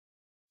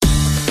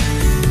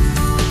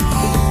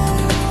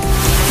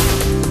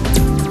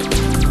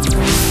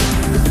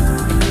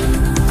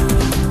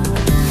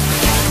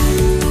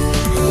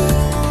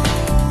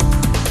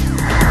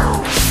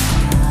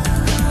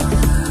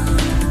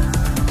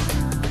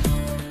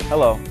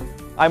Hello,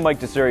 I'm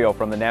Mike DeCirio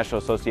from the National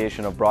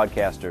Association of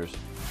Broadcasters.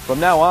 From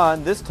now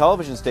on, this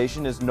television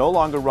station is no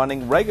longer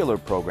running regular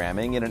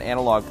programming in an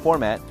analog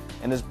format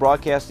and is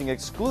broadcasting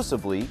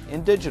exclusively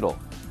in digital.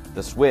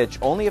 The switch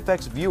only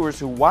affects viewers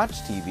who watch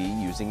TV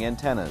using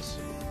antennas.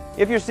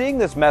 If you're seeing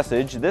this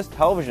message, this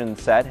television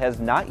set has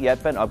not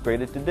yet been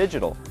upgraded to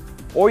digital,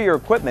 or your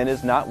equipment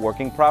is not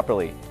working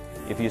properly.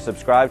 If you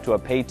subscribe to a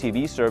pay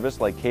TV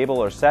service like cable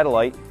or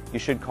satellite, you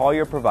should call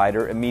your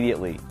provider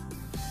immediately.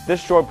 This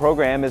short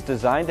program is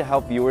designed to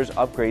help viewers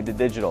upgrade to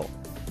digital.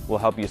 We'll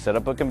help you set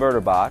up a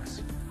converter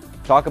box,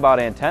 talk about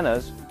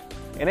antennas,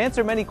 and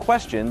answer many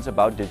questions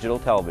about digital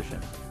television.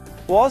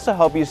 We'll also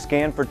help you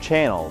scan for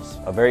channels,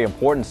 a very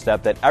important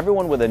step that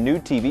everyone with a new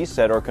TV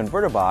set or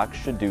converter box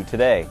should do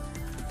today.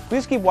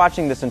 Please keep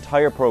watching this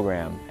entire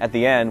program. At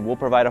the end, we'll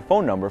provide a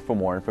phone number for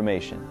more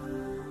information.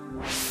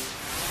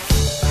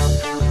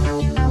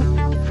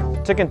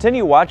 To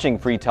continue watching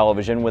free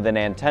television with an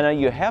antenna,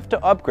 you have to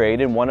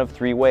upgrade in one of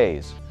three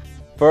ways.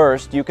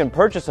 First, you can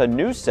purchase a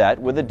new set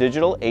with a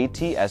digital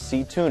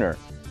ATSC tuner.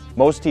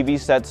 Most TV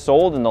sets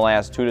sold in the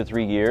last 2 to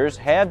 3 years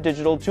have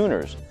digital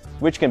tuners,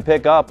 which can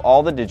pick up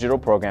all the digital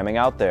programming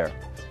out there.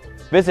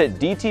 Visit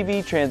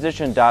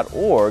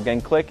DTVtransition.org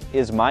and click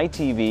Is My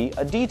TV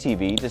a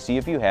DTV to see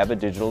if you have a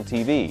digital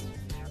TV.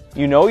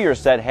 You know your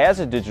set has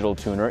a digital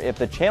tuner if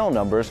the channel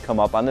numbers come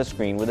up on the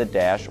screen with a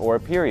dash or a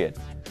period.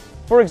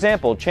 For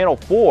example, channel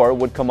 4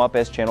 would come up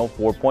as channel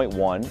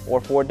 4.1 or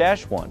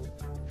 4-1.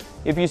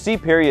 If you see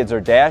periods or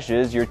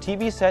dashes, your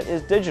TV set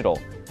is digital,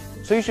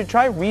 so you should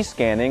try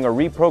rescanning or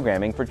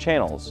reprogramming for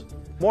channels.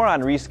 More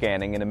on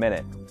rescanning in a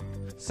minute.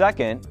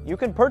 Second, you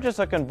can purchase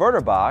a converter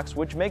box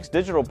which makes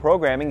digital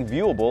programming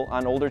viewable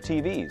on older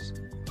TVs.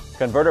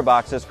 Converter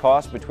boxes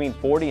cost between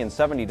 $40 and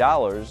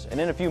 $70,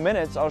 and in a few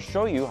minutes I'll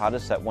show you how to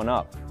set one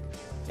up.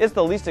 It's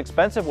the least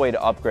expensive way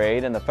to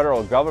upgrade, and the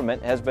federal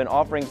government has been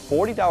offering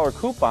 $40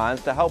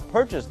 coupons to help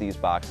purchase these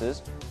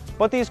boxes,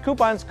 but these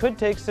coupons could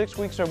take 6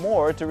 weeks or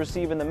more to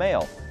receive in the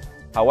mail.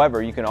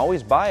 However, you can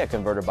always buy a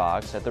converter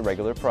box at the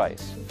regular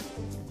price.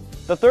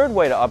 The third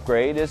way to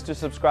upgrade is to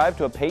subscribe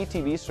to a pay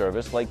TV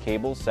service like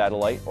cable,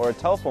 satellite, or a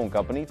telephone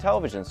company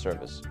television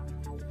service.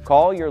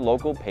 Call your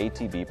local pay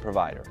TV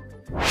provider.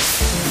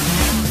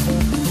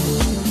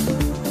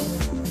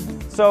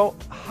 So,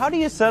 how do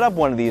you set up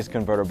one of these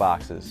converter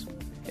boxes?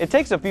 It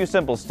takes a few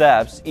simple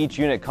steps. Each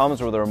unit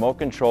comes with a remote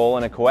control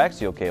and a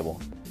coaxial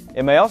cable.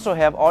 It may also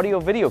have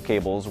audio-video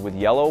cables with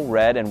yellow,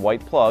 red, and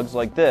white plugs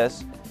like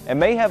this, and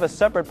may have a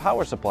separate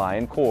power supply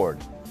and cord.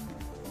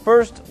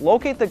 First,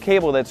 locate the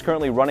cable that's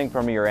currently running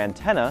from your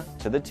antenna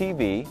to the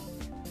TV,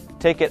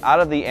 take it out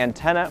of the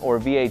antenna or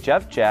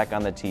VHF jack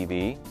on the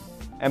TV,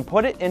 and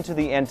put it into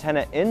the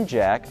antenna in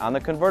jack on the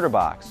converter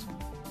box.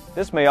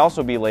 This may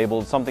also be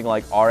labeled something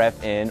like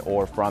RF in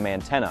or from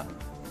antenna.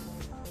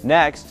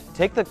 Next,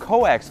 take the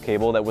coax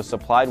cable that was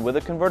supplied with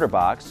the converter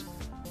box,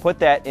 put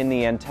that in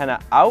the antenna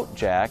out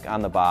jack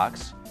on the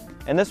box,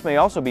 and this may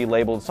also be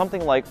labeled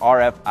something like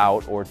RF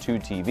out or to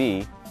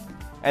TV,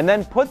 and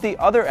then put the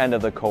other end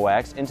of the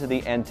coax into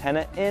the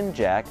antenna in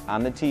jack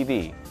on the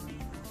TV.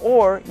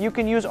 Or you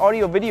can use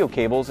audio-video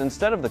cables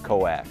instead of the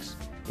coax,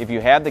 if you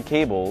have the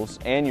cables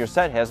and your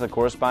set has the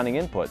corresponding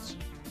inputs.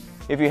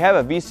 If you have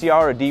a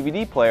VCR or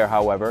DVD player,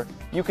 however,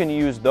 you can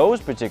use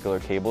those particular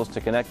cables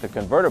to connect the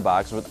converter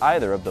box with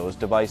either of those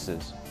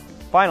devices.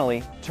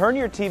 Finally, turn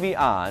your TV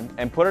on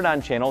and put it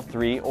on channel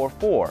 3 or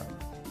 4.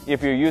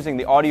 If you're using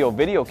the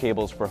audio-video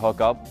cables for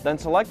hookup, then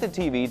select the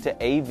TV to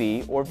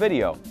AV or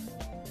video.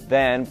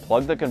 Then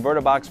plug the converter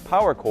box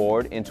power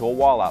cord into a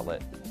wall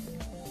outlet.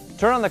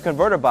 Turn on the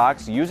converter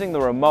box using the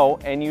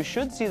remote and you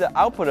should see the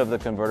output of the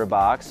converter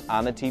box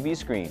on the TV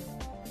screen.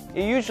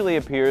 It usually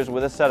appears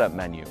with a setup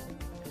menu.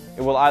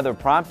 It will either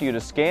prompt you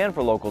to scan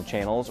for local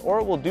channels or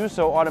it will do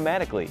so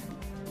automatically.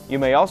 You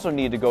may also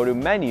need to go to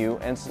Menu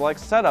and select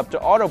Setup to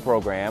Auto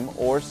Program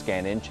or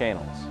Scan in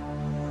Channels.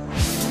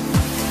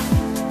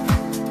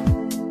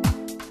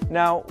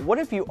 Now, what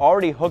if you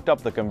already hooked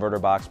up the converter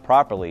box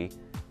properly,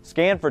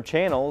 scanned for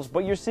channels,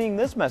 but you're seeing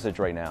this message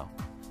right now?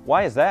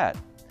 Why is that?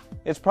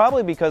 It's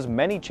probably because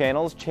many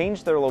channels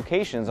changed their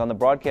locations on the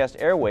broadcast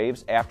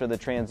airwaves after the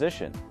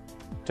transition.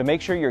 To make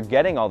sure you're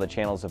getting all the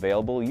channels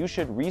available, you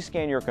should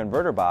rescan your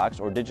converter box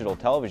or digital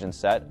television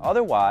set,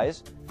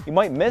 otherwise, you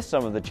might miss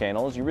some of the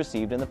channels you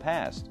received in the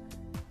past.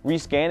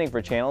 Rescanning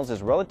for channels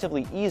is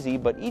relatively easy,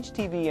 but each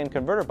TV and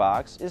converter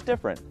box is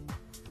different.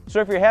 So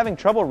if you're having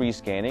trouble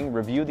rescanning,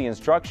 review the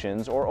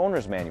instructions or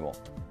owner's manual.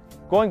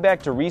 Going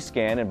back to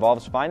rescan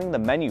involves finding the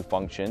menu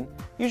function.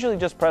 Usually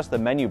just press the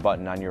menu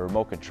button on your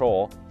remote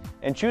control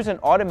and choose an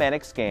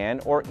automatic scan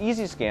or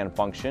easy scan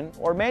function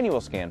or manual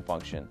scan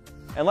function,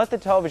 and let the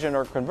television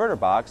or converter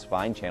box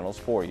find channels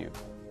for you.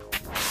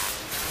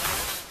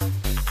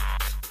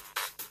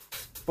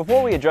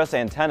 Before we address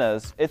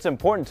antennas, it's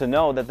important to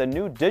know that the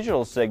new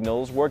digital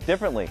signals work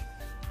differently.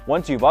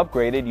 Once you've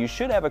upgraded, you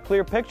should have a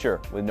clear picture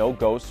with no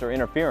ghosts or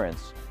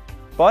interference.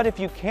 But if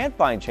you can't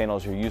find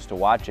channels you're used to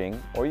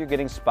watching, or you're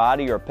getting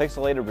spotty or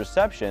pixelated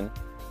reception,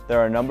 there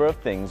are a number of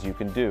things you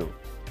can do.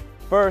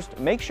 First,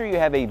 make sure you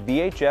have a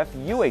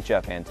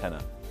VHF-UHF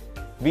antenna.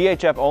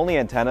 VHF-only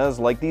antennas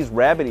like these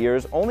rabbit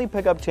ears only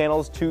pick up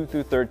channels 2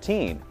 through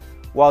 13,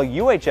 while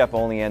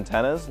UHF-only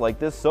antennas like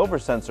this silver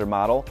sensor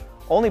model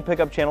only pick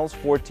up channels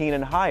 14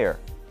 and higher.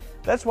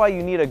 That's why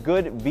you need a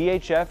good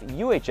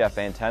VHF-UHF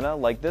antenna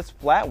like this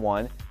flat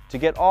one to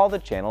get all the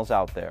channels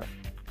out there.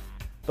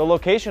 The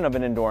location of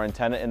an indoor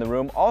antenna in the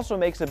room also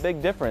makes a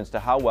big difference to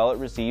how well it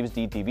receives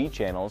DTV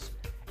channels,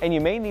 and you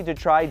may need to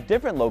try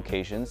different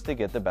locations to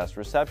get the best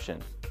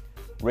reception.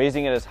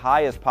 Raising it as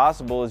high as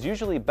possible is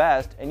usually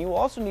best, and you will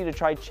also need to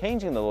try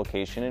changing the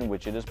location in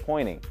which it is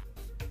pointing.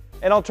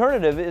 An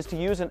alternative is to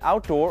use an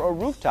outdoor or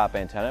rooftop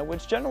antenna,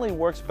 which generally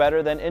works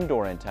better than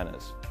indoor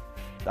antennas.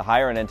 The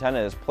higher an antenna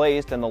is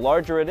placed and the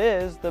larger it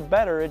is, the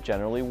better it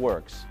generally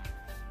works.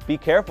 Be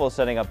careful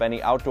setting up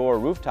any outdoor or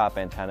rooftop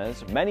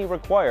antennas. Many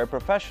require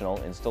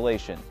professional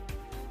installation.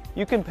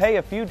 You can pay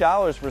a few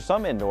dollars for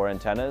some indoor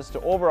antennas to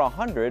over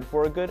 $100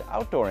 for a good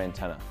outdoor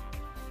antenna.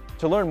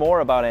 To learn more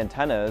about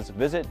antennas,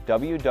 visit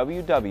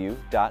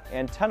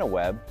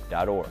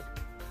www.antennaweb.org.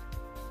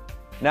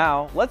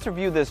 Now, let's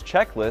review this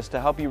checklist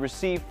to help you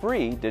receive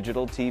free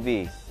digital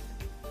TV.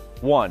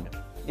 1.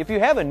 If you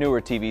have a newer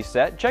TV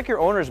set, check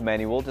your owner's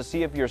manual to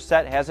see if your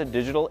set has a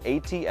digital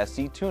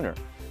AT-SC tuner.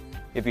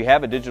 If you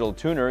have a digital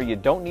tuner, you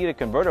don't need a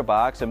converter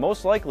box and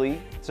most likely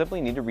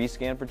simply need to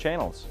rescan for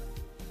channels.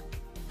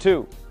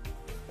 2.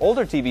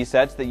 Older TV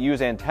sets that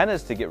use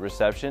antennas to get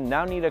reception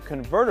now need a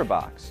converter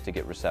box to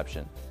get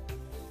reception.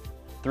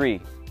 3.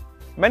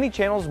 Many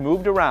channels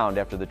moved around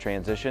after the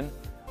transition.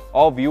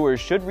 All viewers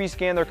should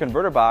rescan their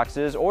converter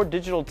boxes or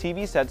digital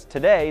TV sets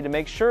today to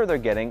make sure they're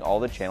getting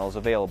all the channels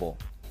available.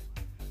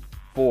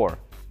 4.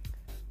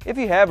 If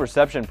you have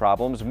reception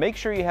problems, make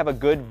sure you have a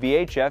good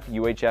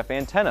VHF-UHF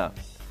antenna.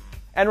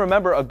 And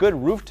remember, a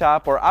good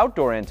rooftop or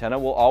outdoor antenna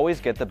will always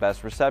get the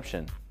best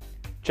reception.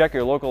 Check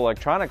your local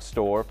electronics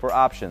store for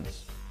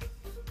options.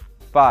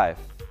 5.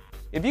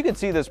 If you can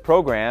see this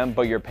program,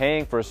 but you're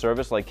paying for a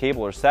service like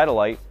cable or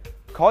satellite,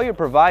 call your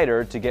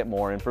provider to get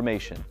more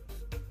information.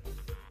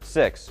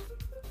 6.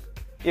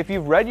 If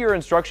you've read your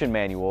instruction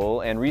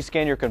manual and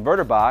rescan your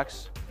converter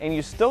box, and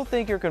you still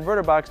think your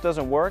converter box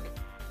doesn't work,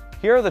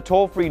 here are the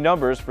toll-free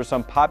numbers for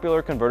some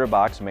popular converter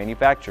box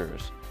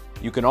manufacturers.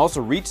 You can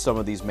also reach some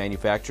of these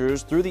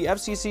manufacturers through the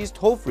FCC's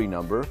toll-free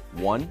number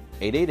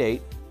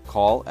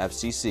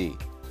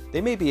 1-888-CALL-FCC. They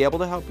may be able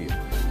to help you.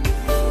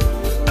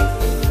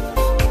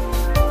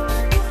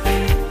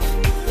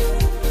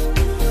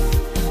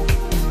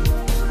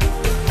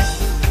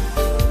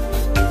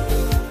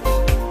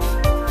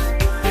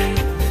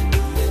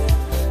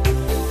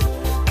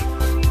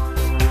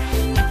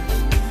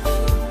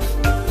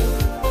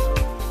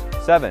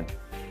 7.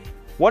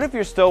 What if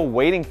you're still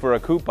waiting for a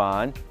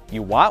coupon,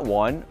 you want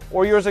one,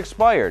 or yours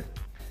expired?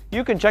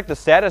 You can check the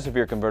status of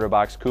your converter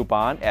box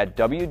coupon at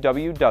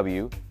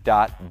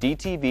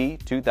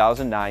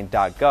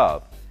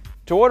www.dtv2009.gov.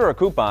 To order a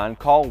coupon,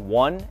 call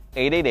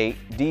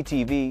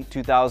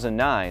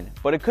 1-888-DTV2009,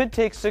 but it could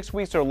take 6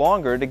 weeks or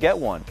longer to get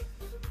one.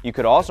 You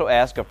could also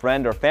ask a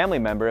friend or family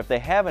member if they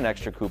have an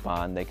extra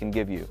coupon they can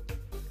give you.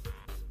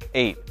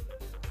 8.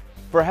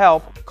 For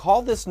help,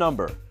 call this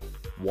number,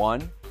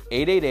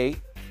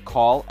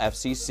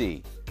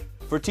 1-888-CALL-FCC.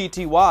 For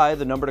TTY,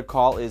 the number to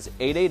call is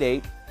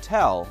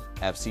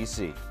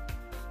 888-TEL-FCC.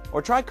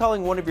 Or try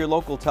calling one of your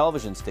local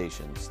television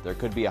stations. There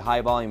could be a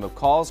high volume of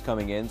calls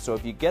coming in, so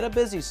if you get a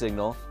busy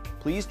signal,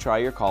 please try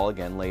your call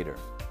again later.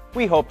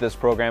 We hope this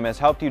program has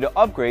helped you to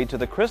upgrade to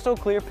the crystal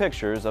clear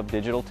pictures of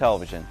digital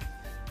television.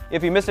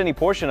 If you missed any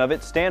portion of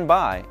it, stand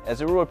by,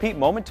 as it will repeat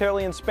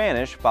momentarily in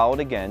Spanish, followed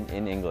again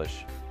in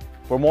English.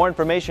 For more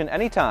information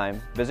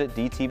anytime, visit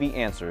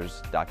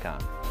DTVAnswers.com.